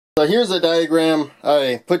So here's a diagram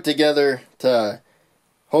I put together to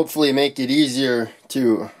hopefully make it easier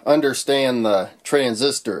to understand the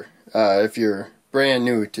transistor if you're brand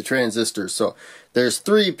new to transistors. So there's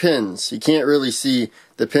 3 pins. You can't really see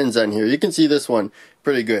the pins on here. You can see this one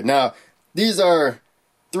pretty good. Now these are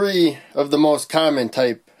 3 of the most common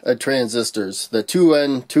type of transistors. The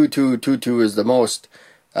 2n2222 is the most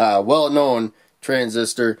well-known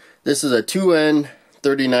transistor. This is a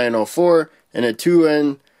 2n3904 and a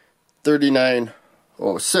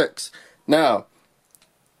 2n3906. Now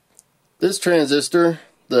this transistor,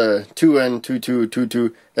 the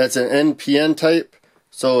 2n2222, that's an NPN type.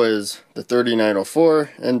 So is the 3904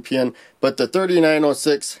 NPN, but the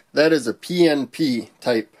 3906, that is a PNP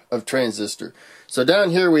type of transistor. So down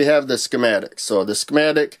here we have the schematic. So the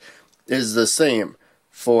schematic is the same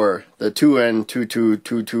for the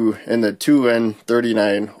 2n2222 and the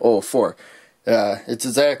 2n3904. It's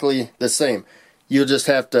exactly the same. You'll just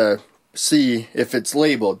have to see if it's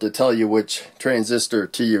labeled to tell you which transistor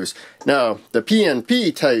to use. Now the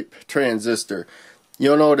PNP type transistor,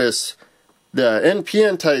 you'll notice the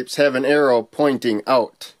NPN types have an arrow pointing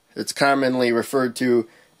out. It's commonly referred to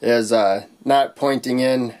as not pointing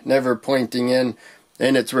in, never pointing in,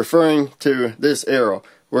 and it's referring to this arrow.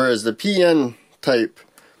 Whereas the PNP type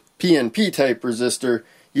resistor,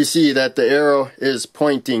 you see that the arrow is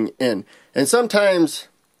pointing in. And sometimes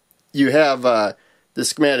you have the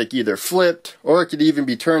schematic either flipped, or it could even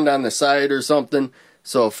be turned on the side or something.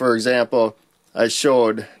 So for example, I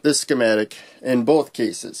showed this schematic in both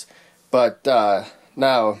cases. But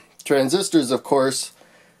now transistors, of course,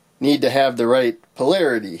 need to have the right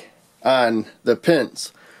polarity on the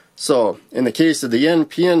pins. So in the case of the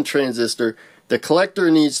NPN transistor, the collector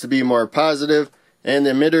needs to be more positive and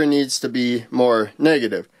the emitter needs to be more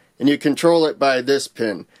negative. And you control it by this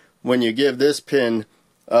pin. When you give this pin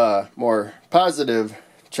more positive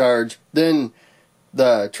charge, then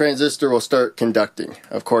the transistor will start conducting.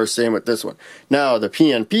 Of course, same with this one. Now the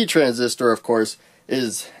PNP transistor, of course,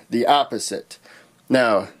 is the opposite.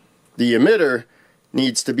 Now the emitter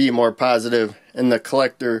needs to be more positive and the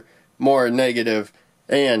collector more negative,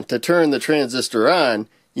 and to turn the transistor on,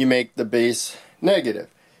 you make the base negative.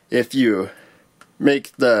 If you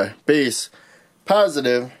make the base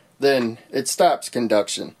positive, then it stops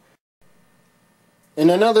conduction. And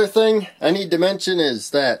another thing I need to mention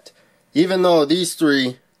is that even though these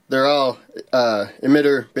 3, they're all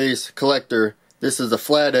emitter, base, collector, this is the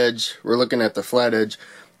flat edge, we're looking at the flat edge,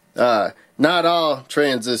 not all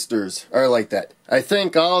transistors are like that. I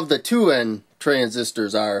think all of the 2N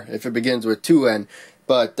transistors are, if it begins with 2N,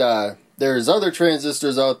 but there's other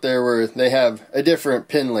transistors out there where they have a different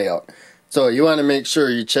pin layout. So you want to make sure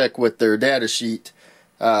you check with their data sheet,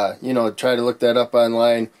 you know, try to look that up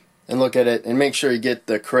online and look at it and make sure you get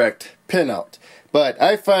the correct pin out. But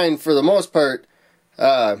I find for the most part,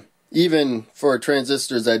 even for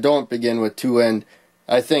transistors that don't begin with 2N,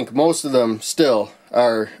 I think most of them still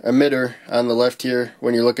are emitter on the left here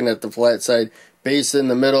when you're looking at the flat side, base in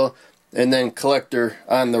the middle, and then collector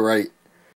on the right.